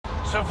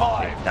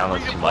Survive.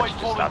 Download's too much,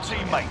 just stop.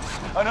 Teammates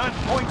and earn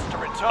points to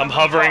return. I'm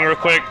hovering real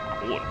quick.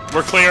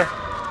 We're clear.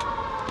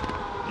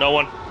 No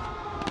one.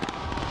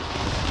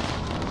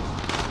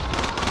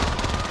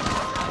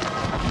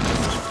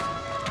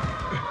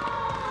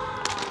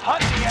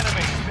 Hunt the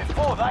enemies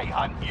before they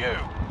hunt you.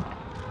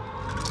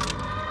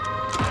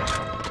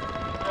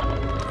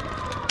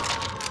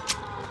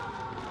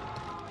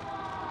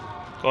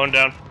 Going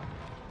down.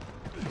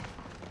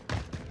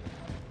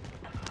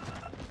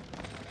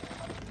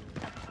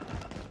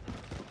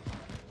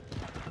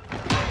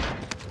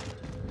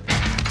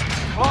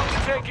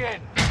 Clock's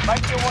ticking.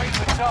 Make your way to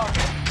the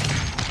target.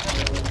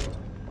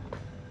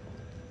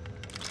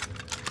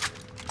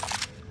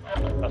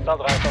 Assault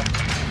rifle.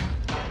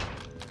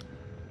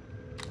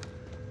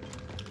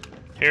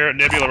 Here,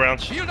 nebula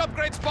rounds. Shield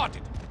upgrade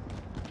spotted.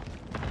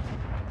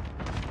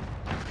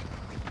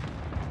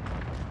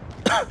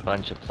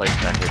 Bunch of plates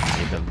back here if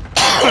you need them.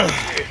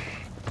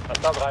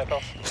 Assault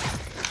rifle.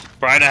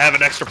 Brian, I have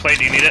an extra plate.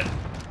 Do you need it?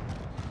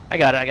 I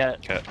got it.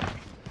 Okay.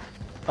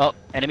 Oh,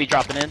 enemy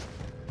dropping in.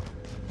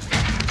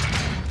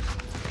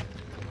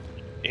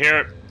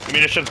 Here,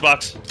 munitions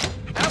box.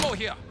 Ammo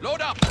here.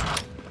 Load up.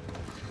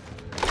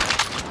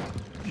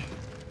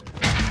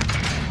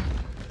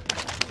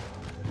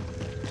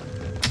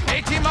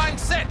 AT mine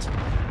set.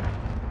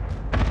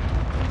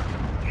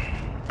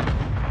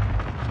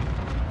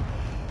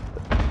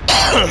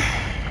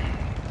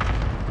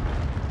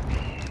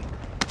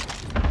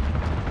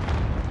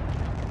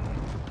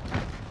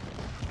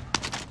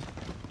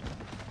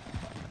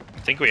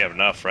 I think we have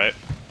enough, right?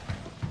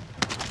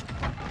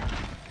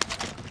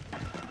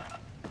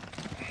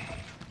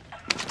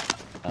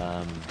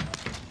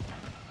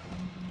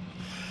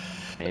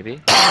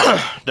 Maybe?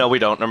 No, we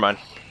don't. Never mind.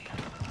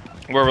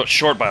 We're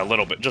short by a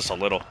little bit, just a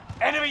little.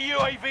 Enemy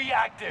UAV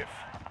active.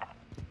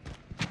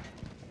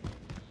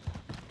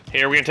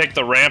 Here, we can take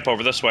the ramp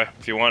over this way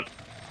if you want.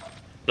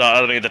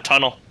 The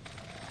tunnel.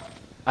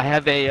 I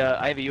have a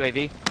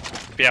UAV.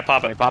 Yeah,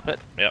 pop Can we it. pop it?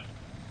 Yep.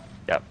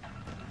 Yep.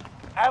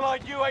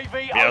 Allied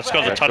UAV. Yeah, let's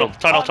go to the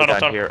overhead.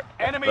 tunnel. Here.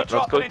 Enemy Let's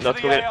dropping go. into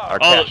Let's the go get AR. our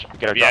Oh, cash.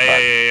 Get our drop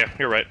back. yeah.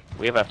 You're right.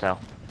 We have FTAL.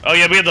 Oh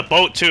yeah, we have the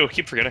boat too.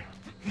 Keep forgetting.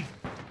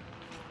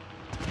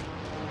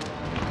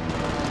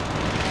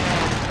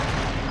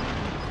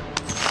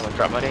 Someone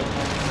drop money?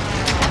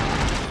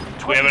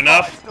 We have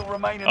enough? Still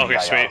remain in Okay, the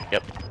AR. sweet.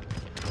 Yep.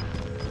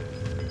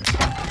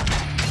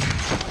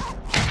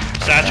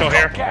 Satchel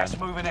here. Gas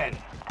moving in.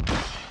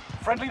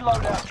 Friendly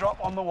loadout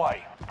drop on the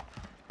way.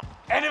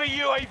 Enemy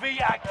UAV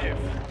active.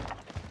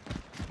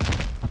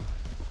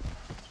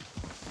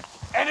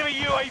 Enemy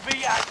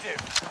UAV active.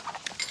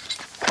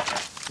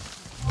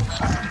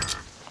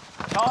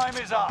 Time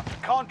is up.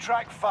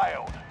 Contract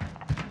failed.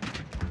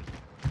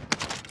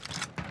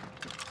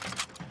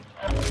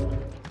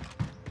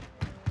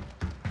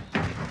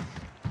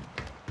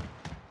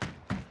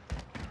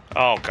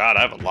 Oh god,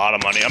 I have a lot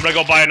of money. I'm gonna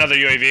go buy another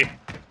UAV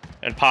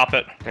and pop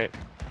it. Okay.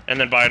 And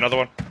then buy another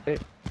one. Okay.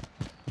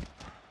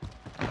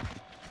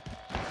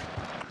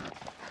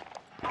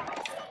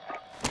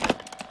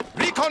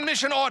 Recon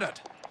mission ordered.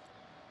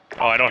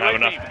 Oh, I don't have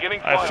enough.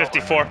 I have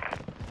 54.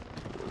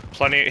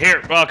 Plenty.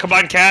 Here,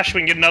 combine cash. We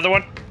can get another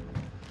one.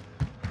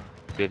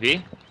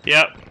 UAV?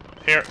 Yep.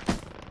 Here.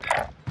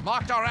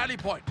 Marked our rally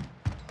point.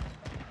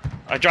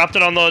 I dropped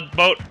it on the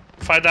boat.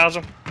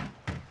 5,000.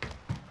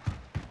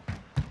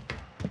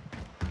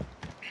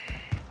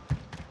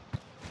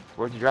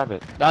 Where'd you drop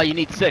it? No, you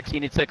need 6.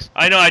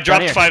 I know. I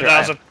dropped here.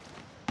 5,000.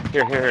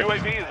 Here.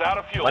 UAV is out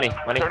of fuel. Money.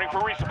 Returning for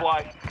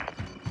resupply.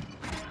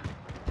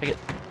 Take it.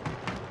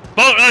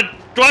 Boat.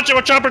 Watch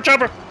it.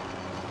 Chopper.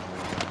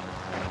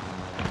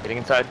 Getting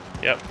inside.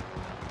 Yep.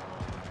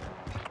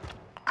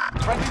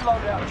 Friendly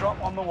loadout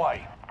drop on the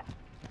way.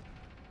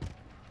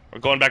 We're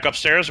going back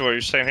upstairs, or are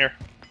you staying here?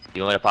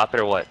 You want me to pop it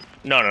or what?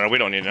 No. We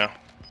don't need it now.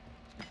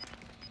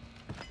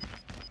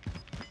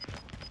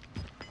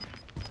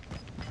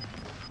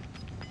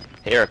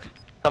 Hey, Eric.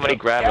 Somebody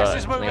grab Gas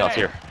is something moving else in.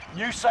 here.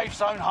 New safe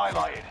zone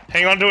highlighted.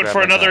 Hang on to it Grab for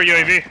my another gun.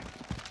 UAV,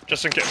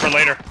 just in case for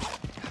later.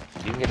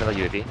 You can get another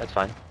UAV. That's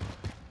fine.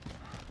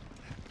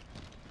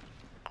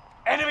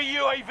 Enemy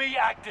UAV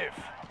active.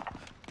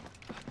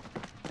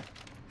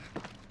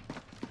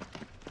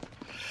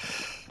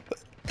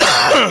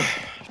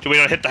 Do we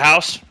not hit the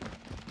house?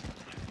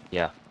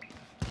 Yeah.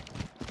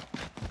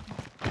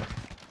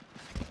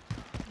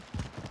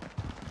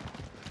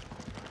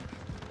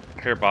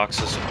 Here,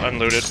 boxes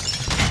unlooted.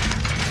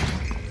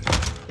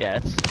 Yeah,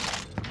 it's...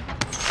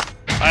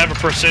 I have a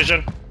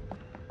precision.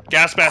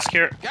 Gas mask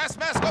here. Gas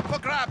mask up for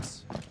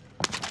grabs.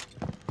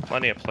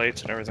 Plenty of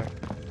plates and everything.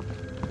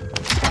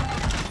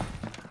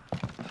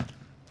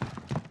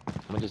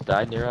 Someone just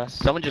died near us.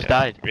 Someone just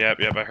died. Yep,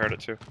 I heard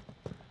it too.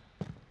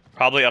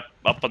 Probably up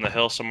on the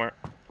hill somewhere.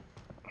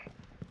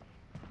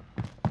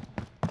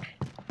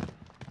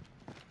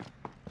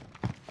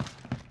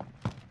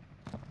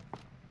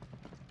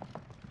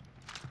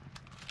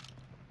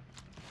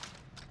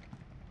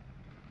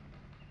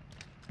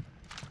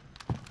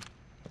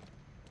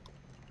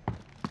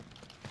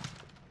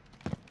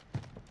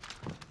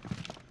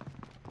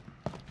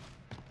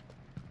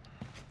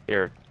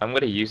 Here, I'm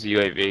gonna use the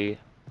UAV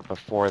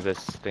before this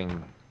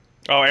thing.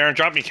 Oh, Aaron,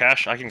 drop me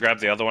cash. I can grab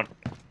the other one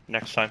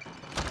next time.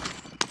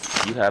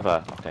 You have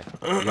a okay.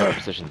 You have a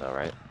precision though,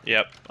 right?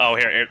 Yep. Oh,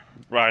 here,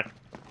 Ryan.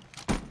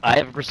 I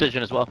have a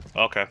precision as well.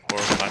 Okay, we're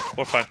fine.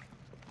 We're fine.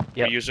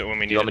 Yep. We use it when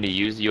we Do need you want it. me to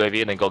use the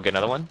UAV and then go get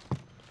another one?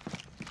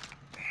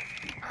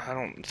 I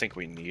don't think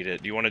we need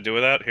it. Do you want to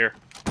do that? Here.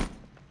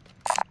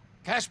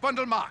 Cash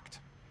bundle marked.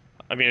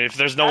 I mean, if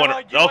there's no one...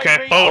 Allied Okay,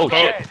 UAV boat,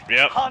 overhead. boat.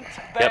 Yep. Hunt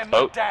Yep, them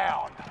boat.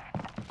 down.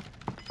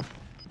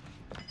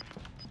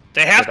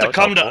 They have that to was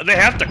come to... helpful.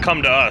 They have to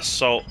come to us,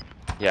 so...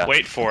 Yeah.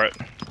 Wait for it.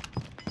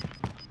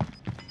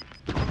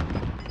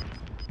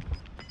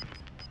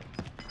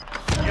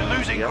 You're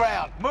losing Yep.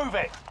 ground. Move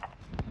it.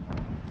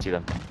 See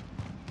them.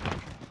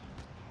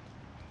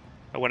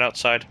 I went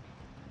outside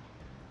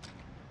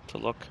to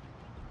look.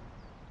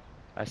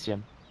 I see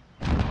them.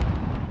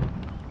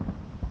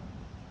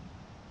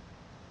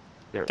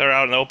 They're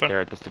out in the open.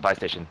 They're at this device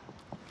station.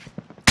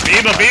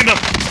 Beam him, beam him!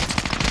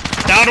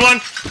 Down one!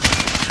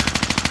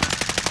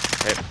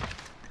 Okay.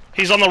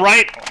 He's on the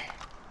right.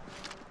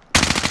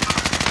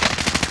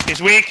 He's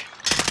weak.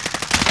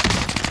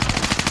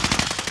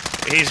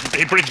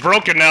 He's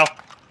broken now.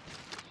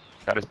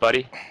 Got his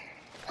buddy.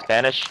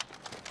 Spanish.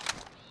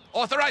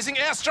 Authorizing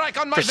airstrike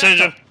on my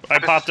Precision. vector. I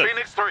popped it.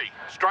 Phoenix 3.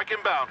 Strike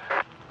inbound.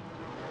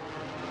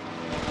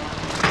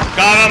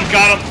 Got him,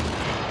 got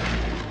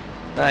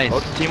him. Nice. Oh,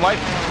 it's a team wipe.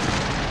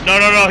 No,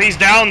 no, no, he's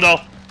down though.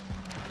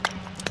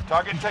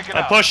 Target taken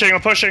I'm out. pushing, I'm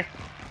pushing.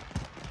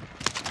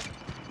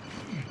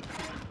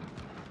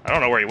 I don't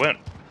know where he went.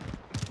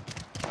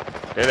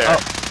 They're there. Oh.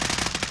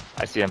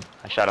 I see him.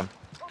 I shot him.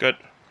 Good.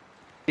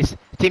 His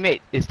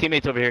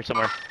teammate's over here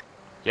somewhere.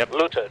 Yep.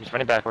 Looted. He's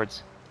running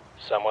backwards.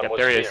 Someone Yep, was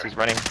there he here. is. He's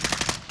running.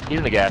 He's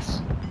in the gas.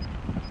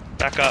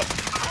 Back up.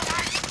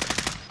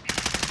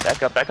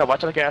 Back up, back up.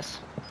 Watch out the gas.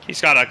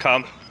 He's gotta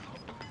come.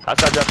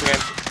 Outside jumping in.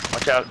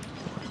 Watch out.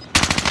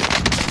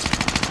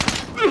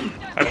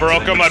 I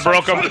broke him, I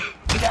broke him.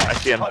 I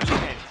see him. Closing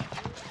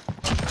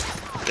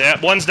in. Yeah,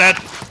 one's dead.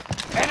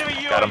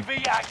 Enemy Got him.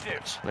 UAV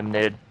active.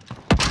 Eliminated.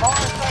 Fire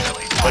sale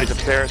is Buddy's active.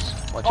 upstairs.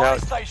 Watch Fire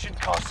out. station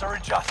costs are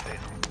adjusted.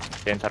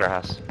 Get inside our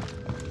house.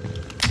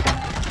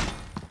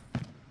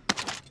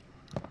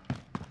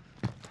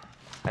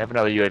 I have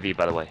another UAV,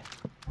 by the way.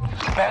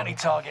 Bounty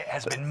target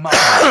has been marked.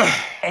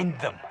 End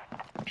them.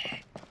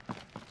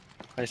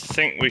 I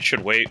think we should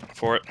wait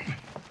for it.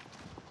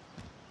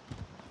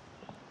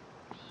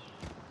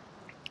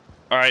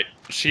 Alright,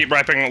 sheep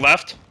wrapping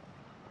left.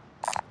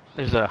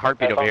 There's a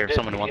heartbeat over here. If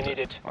Someone you wants need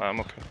it. it. I'm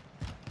okay.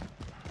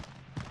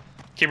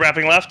 Keep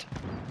wrapping left.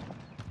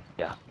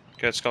 Yeah.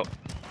 Okay, let's go.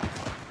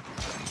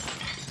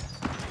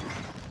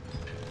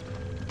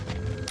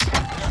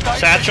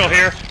 Satchel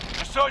here.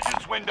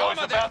 Resurgence window is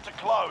Over there. about to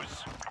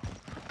close.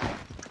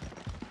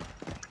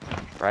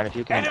 Ryan, if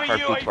you can Enemy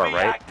heartbeat to our UAV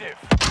right. active.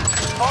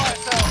 Fire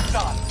sales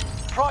done.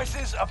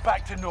 Prices are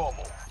back to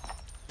normal.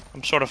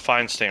 I'm sort of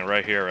fine staying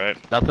right here,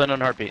 right? Nothing on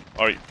heartbeat.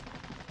 Or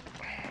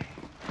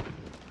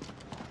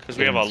because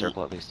we Get have in a the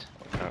circle at least.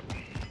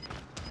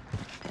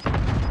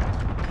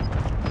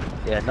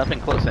 Yeah, nothing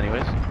close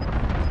anyways.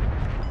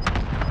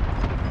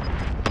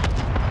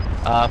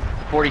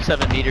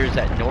 47 meters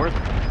at north.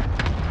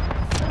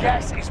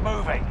 Gas is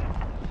moving.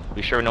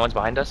 We sure no one's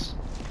behind us?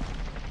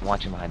 I'm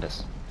watching behind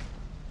us.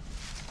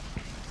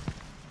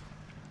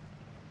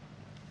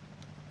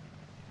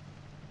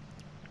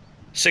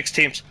 Six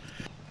teams.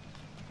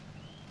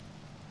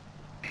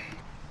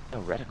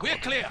 No reticle. We're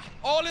clear.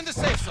 All in the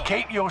safe zone.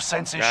 Keep your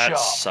senses That sharp.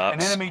 sucks.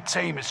 An enemy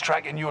team is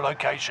tracking your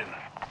location.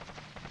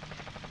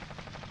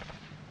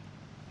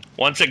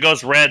 Once it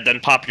goes red, then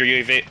pop your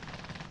UAV.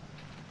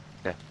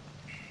 Okay.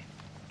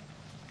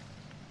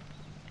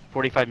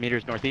 45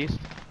 meters northeast.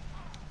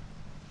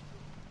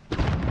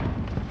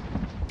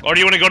 Or do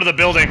you want to go to the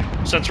building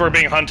since we're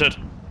being hunted?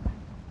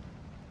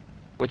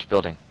 Which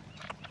building?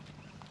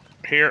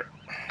 Here.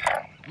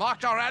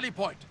 Marked our rally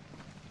point.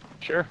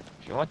 Sure,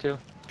 if you want to.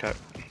 Okay.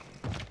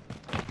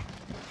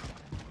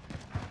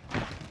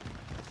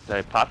 Did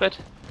I pop it?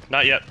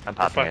 Not yet. I'm We're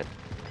popping fine. it.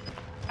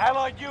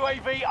 Allied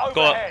UAV Go up.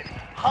 overhead.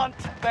 Hunt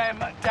them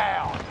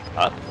down.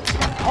 Up?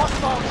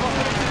 Hostiles dropping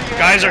into the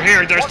Guys area. are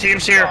here. There's Watch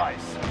teams the here. skies.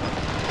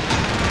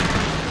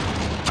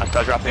 I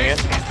start dropping in. This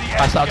is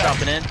the I saw end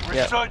dropping game. in.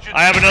 Yeah. Resurgence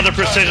I have another is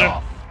turned precision.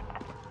 off.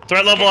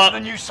 Threat level Get to the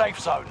up. new safe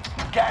zone.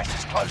 Gas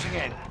is closing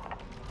in.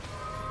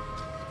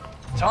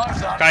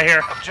 Time's up. Guy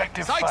here.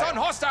 Objective Sights failed.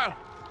 on hostile.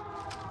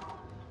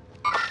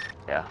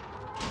 Yeah.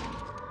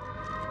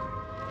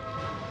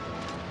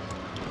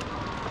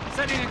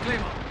 Setting a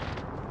claymore.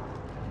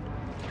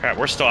 Crap,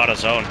 we're still out of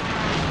zone.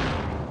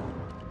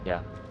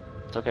 Yeah.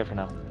 It's okay for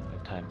now. We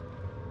have time.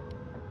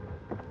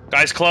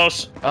 Guys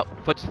close. Oh,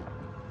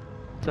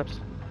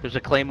 footsteps. There's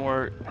a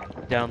claymore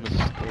down the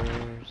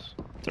stairs.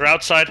 They're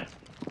outside.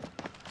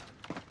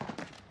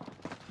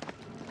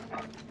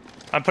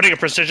 I'm putting a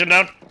precision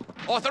down.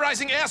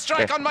 Authorizing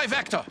airstrike Okay. on my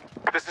vector.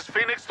 This is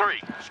Phoenix 3.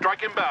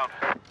 Strike inbound.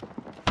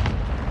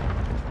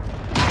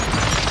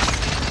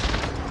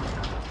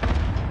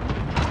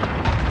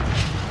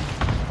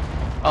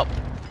 Oh,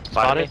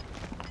 Spotted?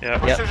 Yeah.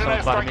 Yep, Precision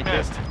someone spotted me airstrike too.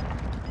 missed.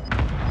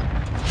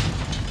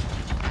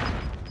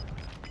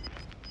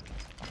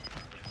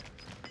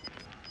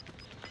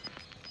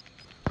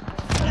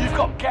 You've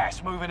got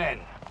gas moving in.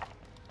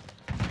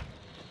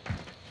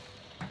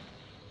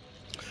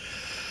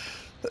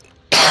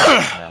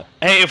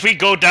 Hey, if we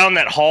go down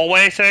that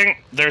hallway thing,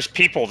 there's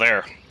people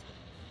there.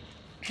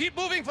 Keep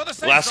moving for the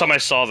safe Last zone. time I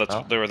saw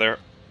that they were there.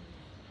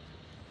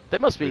 They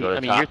must be. We go to I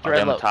mean, top. your Are they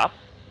threat on the level. top?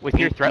 With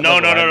your threat No,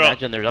 level, no, no, I no.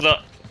 imagine there's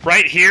up.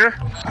 Right here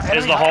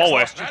is the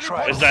hallway. Lost your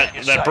trail. Is that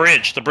You're that safe.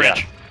 bridge? The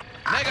bridge.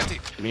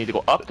 Negative. Do we need to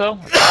go up though?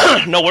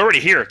 No, we're already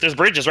here. This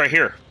bridge is right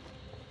here.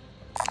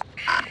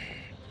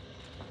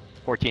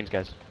 4 teams,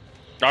 guys.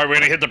 All right, we're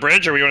gonna hit the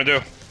bridge, or we gonna do?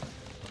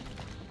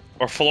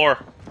 Or floor?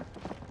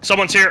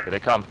 Someone's here. Here they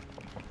come.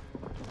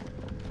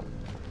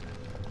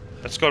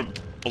 Let's go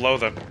below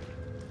them.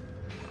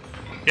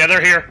 Yeah,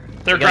 they're here.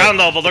 They're We gotta- ground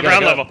level. They're we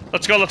gotta ground go. level.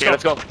 Let's go. Let's Okay,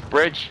 go. let's go.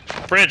 Bridge.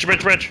 Bridge,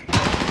 bridge, bridge.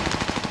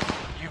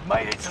 You've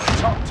made it to the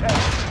top 10.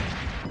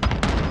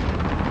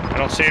 I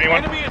don't see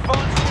anyone. Enemy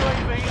advanced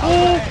UAV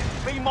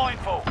overhead. Be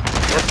mindful.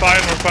 We're fine.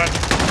 We're fine.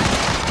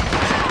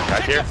 Guys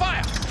Take here. your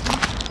fire.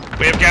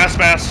 We have gas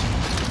mask.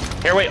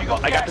 Here, wait. You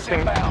got I got gas this thing.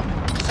 inbound.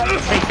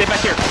 Hey, stay back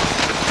here.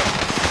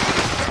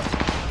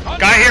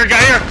 Guy here.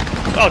 Guy here.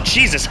 Oh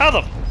Jesus! How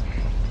the?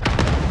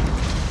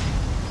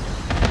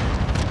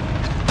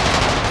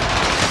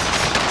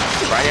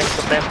 Ryan,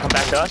 come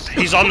back to us.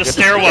 He's on the Get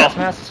stairwell. gas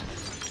masks.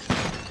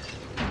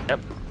 Yep.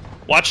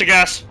 Watch the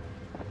gas.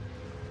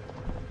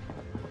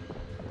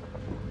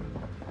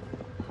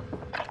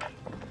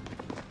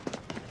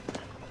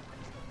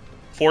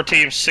 Four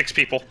teams, 6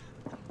 people.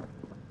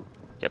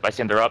 Yep, I see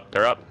them. They're up.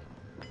 They're up.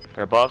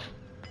 They're above.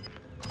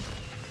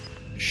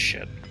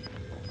 Shit.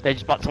 They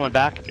just brought someone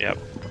back. Yep.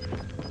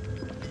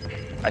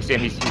 I see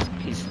him.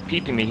 He's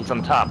peeping me. He's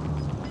on top.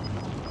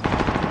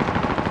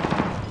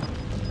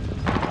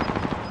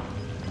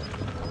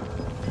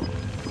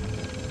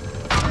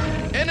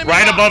 Enemy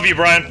Right marked. above you,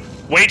 Brian.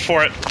 Wait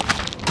for it.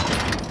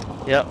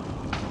 Yep.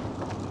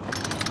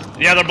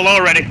 Yeah, they're below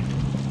already.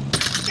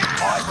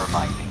 5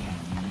 remaining.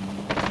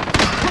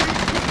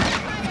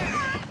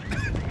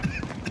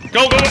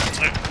 Go, go, go.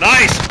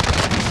 Nice.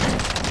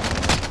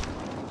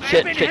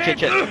 Shit, shit, shit,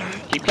 shit.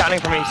 Keep counting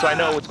for me so I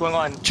know what's going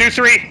on. 2,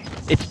 3.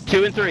 It's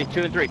 2 and 3,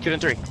 2 and 3, 2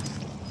 and 3.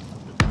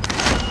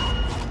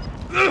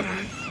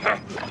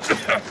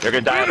 They're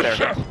gonna die up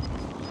there.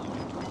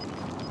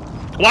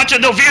 Watch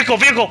it. No, vehicle,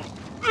 vehicle.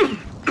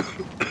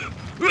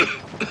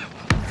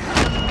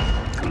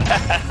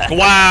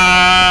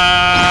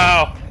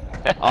 Wow.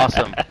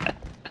 Awesome.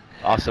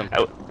 Awesome.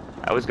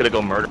 I was gonna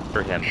go murder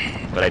him,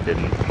 but I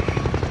didn't.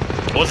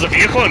 Was the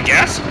vehicle in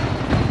gas?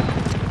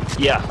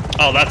 Yeah.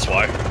 Oh, that's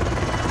why.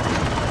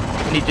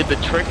 And he did the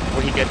trick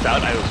where he gets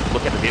out. I was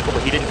looking at the vehicle,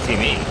 but he didn't see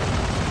me.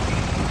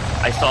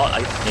 I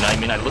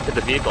looked at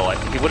the vehicle.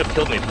 He would have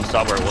killed me if he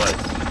saw where it was,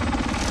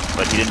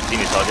 but he didn't see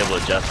me, so I was able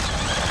to adjust.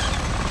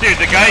 Dude,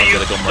 the guy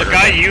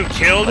you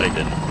killed, But I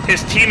didn't.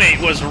 his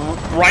teammate was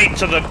right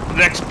to the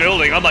next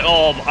building. I'm like,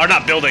 oh, or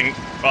not building,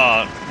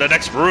 the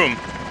next room.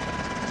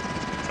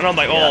 And I'm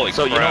like, Yeah. holy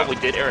So crap. you know what we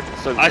did, Eric?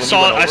 So I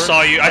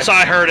saw you.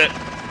 I heard it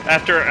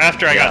after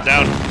I got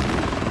Yeah.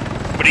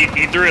 down. But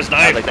he threw his I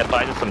knife. was like, that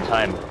buys us some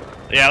time.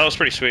 Yeah, that was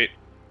pretty sweet.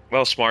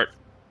 Well, smart.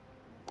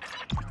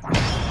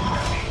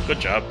 Good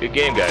job. Good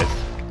game, guys.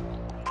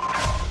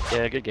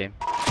 Yeah, good game.